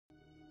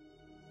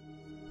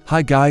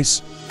Hi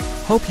guys,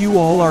 hope you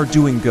all are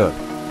doing good.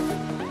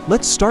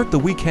 Let's start the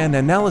weekend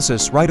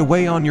analysis right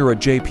away on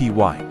EurJpy.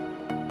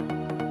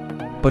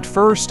 But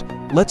first,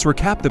 let's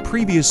recap the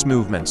previous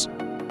movements.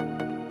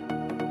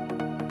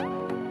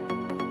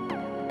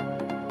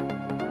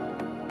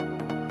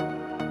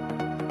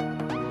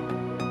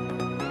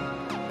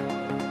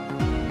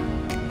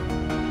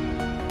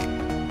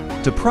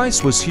 The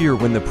price was here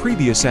when the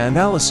previous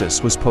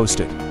analysis was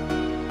posted.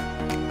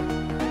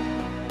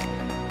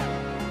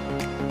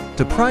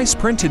 The price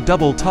printed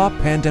double top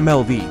and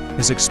MLV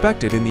is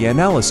expected in the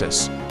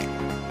analysis.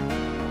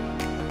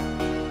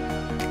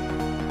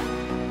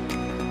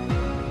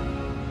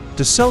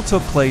 The sell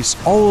took place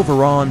all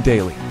over on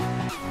daily,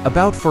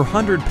 about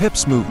 400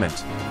 pips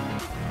movement.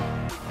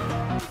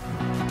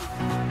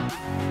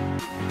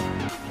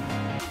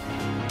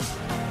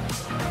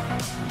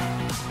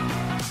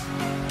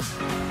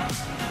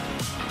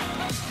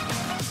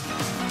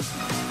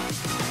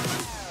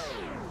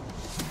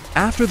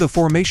 After the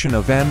formation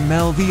of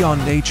MLV on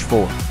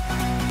H4,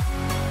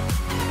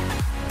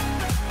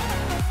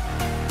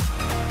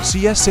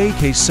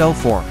 CSAK sell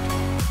formed.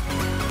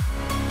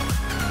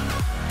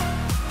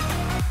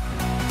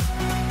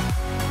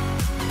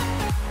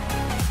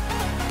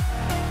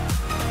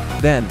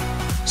 Then,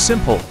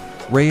 simple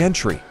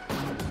re-entry.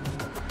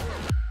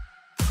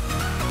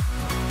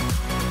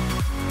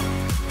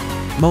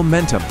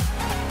 Momentum.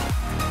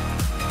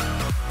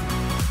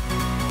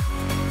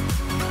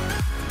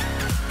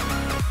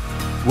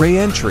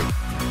 Re-entry.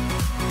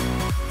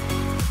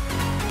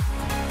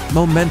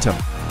 Momentum.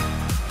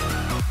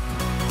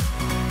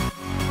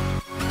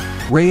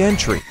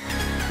 Re-entry.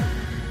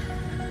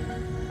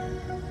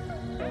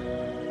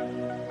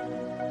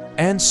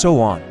 And so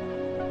on.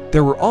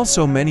 There were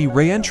also many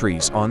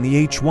re-entries on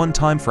the H1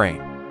 timeframe.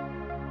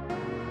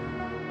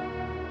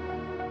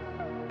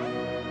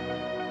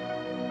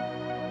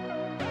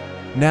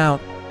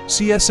 Now,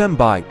 CSM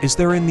buy is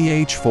there in the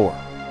H4.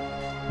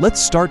 Let's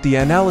start the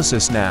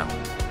analysis now.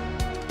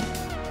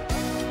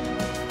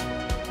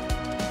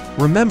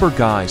 Remember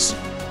guys,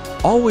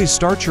 always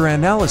start your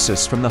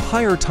analysis from the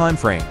higher time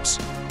frames,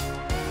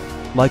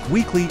 like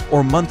weekly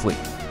or monthly.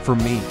 For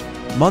me,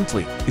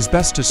 monthly is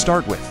best to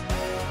start with.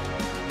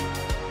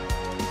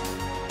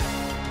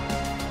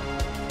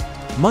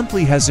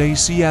 Monthly has a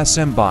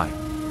CSM buy.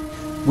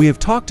 We have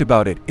talked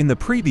about it in the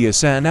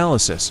previous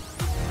analysis.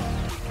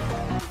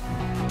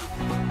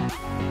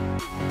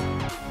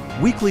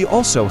 Weekly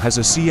also has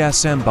a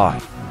CSM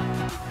buy.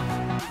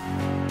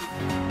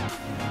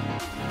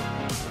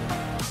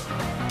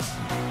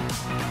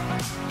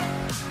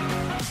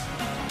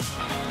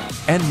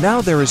 And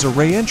now there is a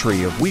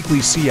re-entry of weekly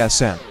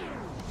CSM.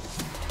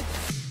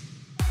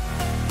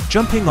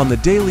 Jumping on the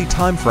daily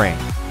time frame,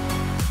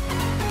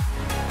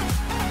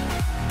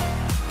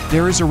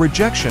 there is a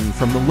rejection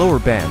from the lower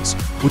bands,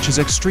 which is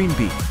extreme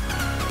B.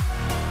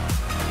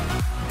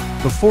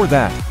 Before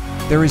that,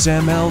 there is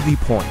MLV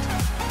point.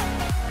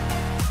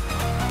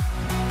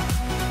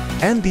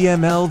 And the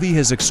MLV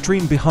has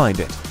extreme behind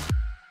it.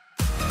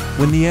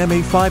 When the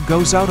MA5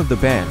 goes out of the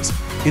bands,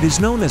 it is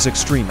known as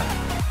extrema.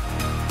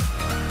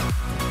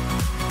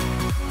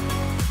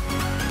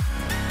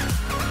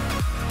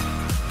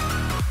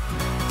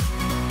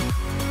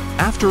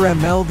 After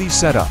MLV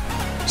setup,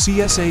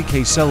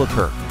 CSAK sell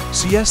occur.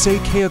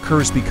 CSAK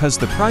occurs because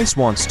the price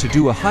wants to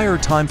do a higher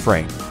time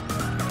frame.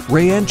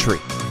 Re-entry.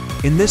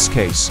 In this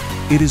case,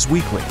 it is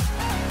weekly.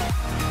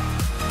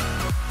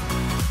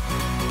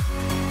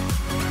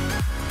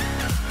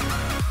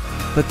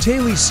 But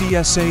daily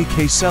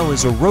CSAK sell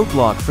is a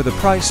roadblock for the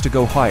price to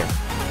go higher.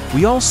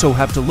 We also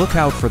have to look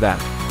out for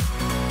that.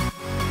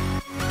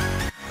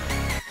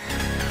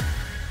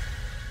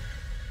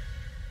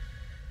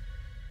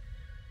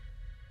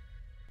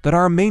 But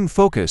our main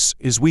focus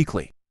is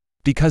weekly,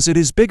 because it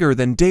is bigger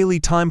than daily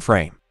time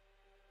frame.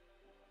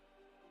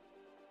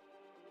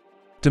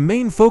 The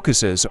main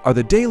focuses are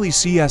the daily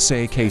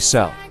CSAK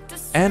sell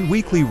and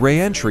weekly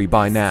re-entry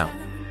buy now.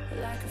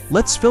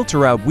 Let's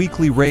filter out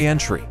weekly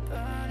re-entry.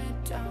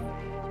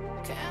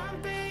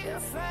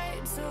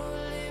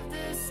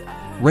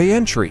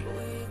 Re-entry,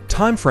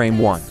 time frame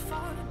 1.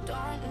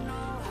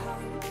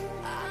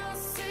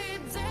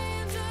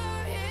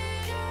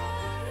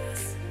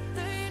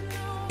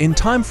 In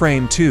time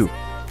frame 2,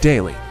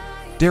 daily,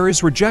 there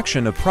is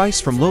rejection of price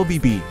from low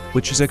BB,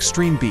 which is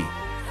extreme B.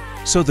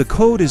 So the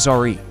code is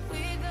RE.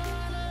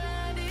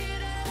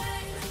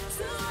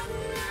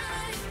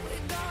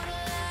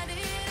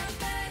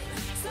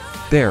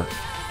 There,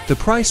 the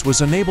price was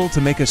unable to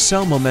make a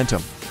sell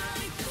momentum.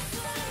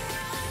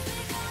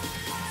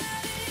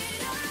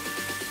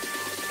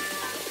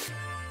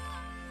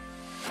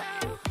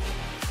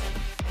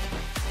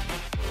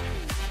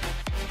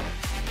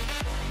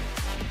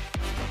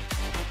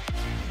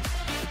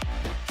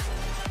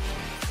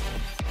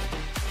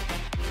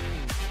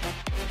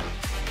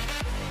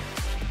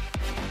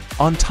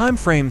 On time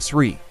frame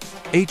 3,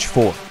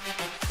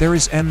 H4, there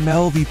is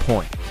MLV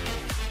point.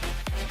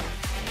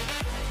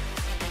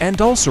 And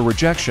also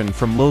rejection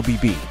from low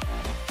BB.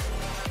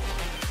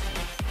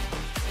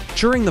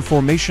 ensuring the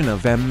formation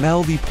of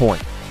MLV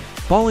point.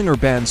 Bollinger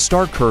Bands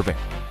start curving.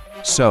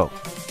 So,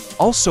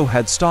 also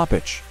had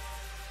stoppage.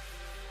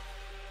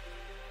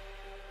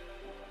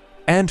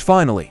 And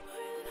finally,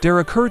 there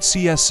occurred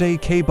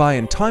CSAK buy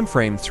in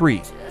timeframe 3,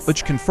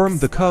 which confirmed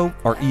the CO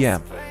or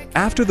EM.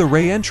 After the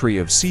re-entry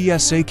of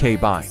CSAK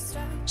buy,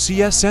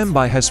 CSM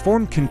buy has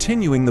formed,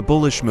 continuing the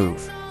bullish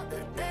move.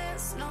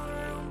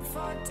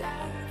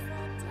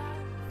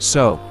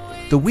 So,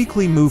 the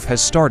weekly move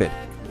has started.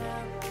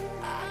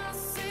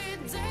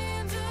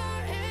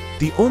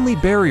 The only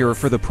barrier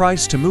for the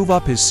price to move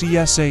up is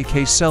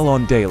CSAK sell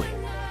on daily,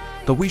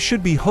 but we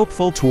should be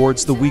hopeful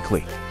towards the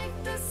weekly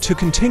to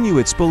continue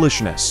its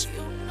bullishness.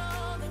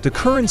 The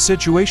current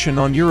situation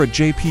on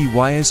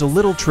EurJpy is a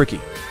little tricky.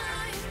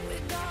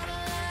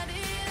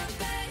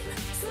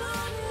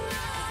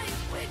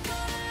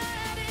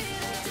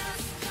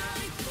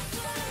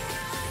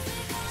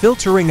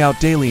 Filtering out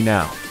daily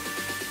now.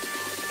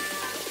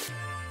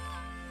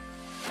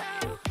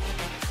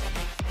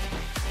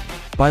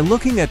 By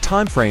looking at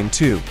timeframe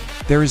 2,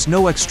 there is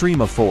no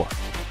extreme of 4.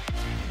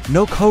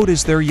 No code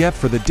is there yet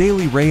for the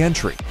daily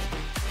re-entry.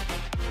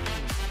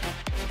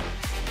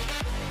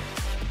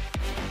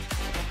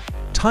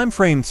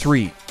 Timeframe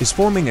 3 is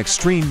forming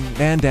extreme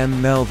and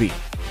MLV.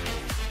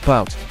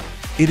 But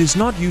it is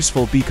not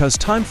useful because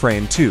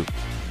timeframe 2,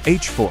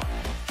 H4,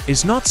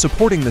 is not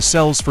supporting the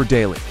sells for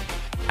daily.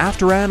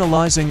 After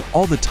analyzing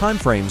all the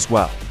timeframes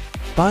well,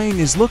 buying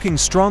is looking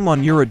strong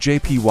on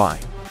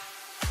EurJpy.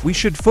 We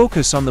should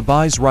focus on the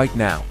buys right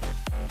now.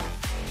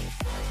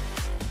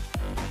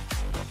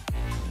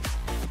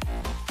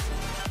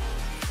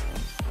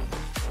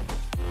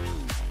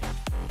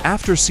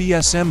 After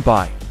CSM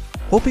buy,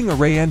 hoping a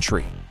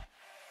re-entry,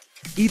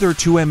 either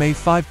to MA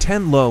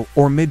 510 low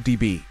or mid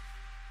DB.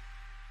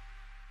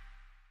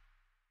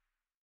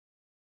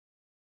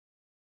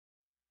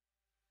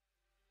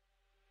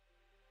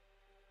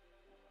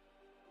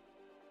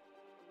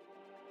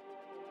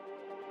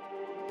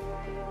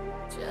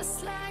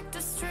 Just like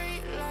the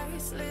street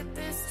lights lit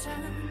this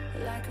town,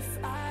 like a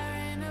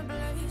fire in a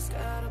blaze,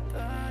 gotta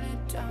burn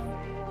it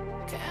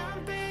down.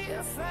 Can't be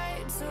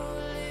afraid to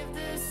leave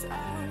this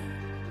out.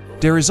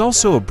 There is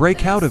also a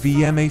breakout of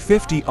EMA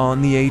 50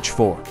 on the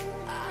H4,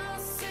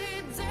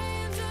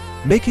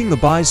 making the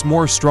buys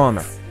more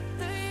stronger.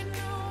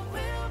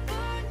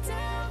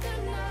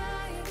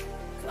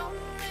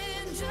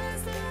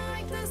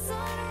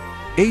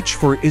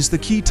 H4 is the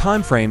key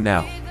time frame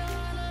now.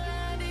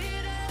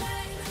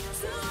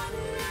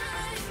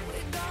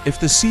 If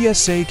the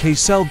CSAK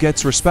sell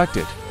gets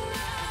respected,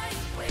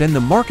 then the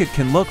market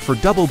can look for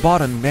double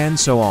bottom and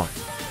so on.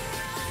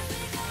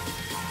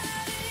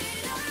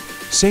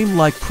 Same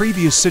like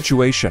previous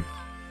situation.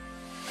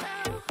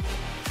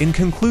 In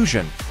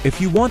conclusion, if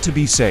you want to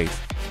be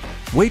safe,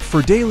 wait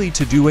for daily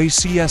to do a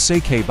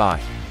CSAK buy.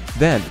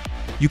 Then,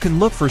 you can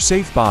look for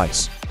safe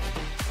buys.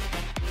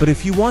 But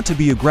if you want to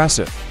be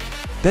aggressive,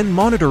 then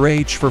monitor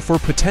H4 for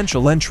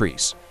potential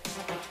entries.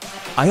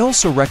 I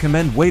also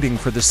recommend waiting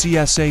for the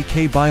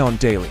CSAK buy on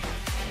daily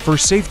for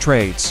safe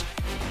trades.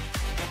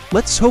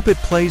 Let's hope it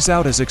plays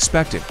out as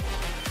expected.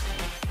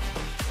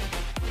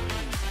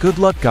 Good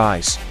luck,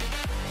 guys.